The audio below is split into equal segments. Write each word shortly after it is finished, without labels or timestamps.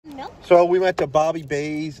So we went to Bobby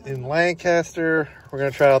Bay's in Lancaster. We're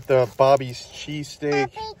going to try out the Bobby's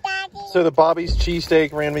cheesesteak. So the Bobby's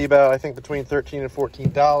cheesesteak ran me about, I think, between $13 and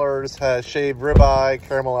 $14. Has shaved ribeye,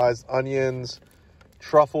 caramelized onions,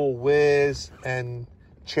 truffle whiz, and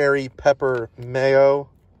cherry pepper mayo.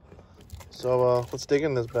 So let's dig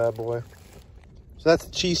in this bad boy. So that's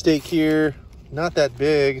the cheesesteak here. Not that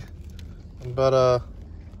big, but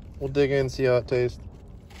we'll dig in and see how it tastes.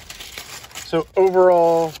 So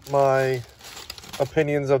overall, my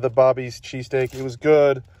opinions of the Bobby's cheesesteak, it was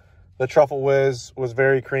good. The truffle whiz was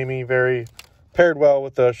very creamy, very paired well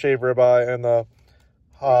with the shaved ribeye, and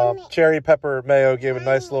the cherry pepper mayo gave a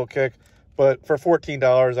nice little kick. But for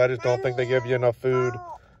 $14, I just don't think they give you enough food.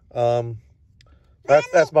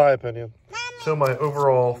 That's my opinion. So my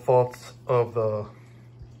overall thoughts of the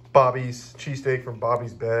Bobby's cheesesteak from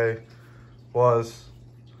Bobby's Bay was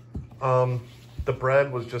the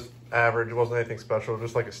bread was just average. It wasn't anything special,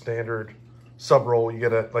 just like a standard sub roll you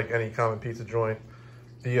get at like any common pizza joint.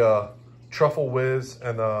 The truffle whiz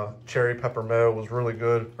and the cherry pepper mayo was really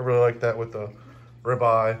good. I really liked that with the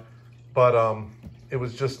ribeye, but it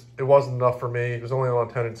wasn't enough for me. It was only an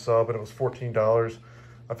unintended sub, and it was $14.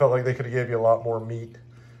 I felt like they could have gave you a lot more meat,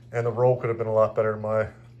 and the roll could have been a lot better in my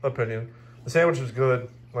opinion. The sandwich was good.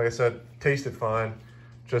 Like I said, tasted fine.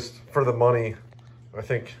 Just for the money, I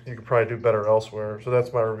think you could probably do better elsewhere. So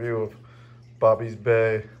that's my review of Bobby's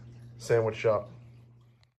Bay Sandwich Shop.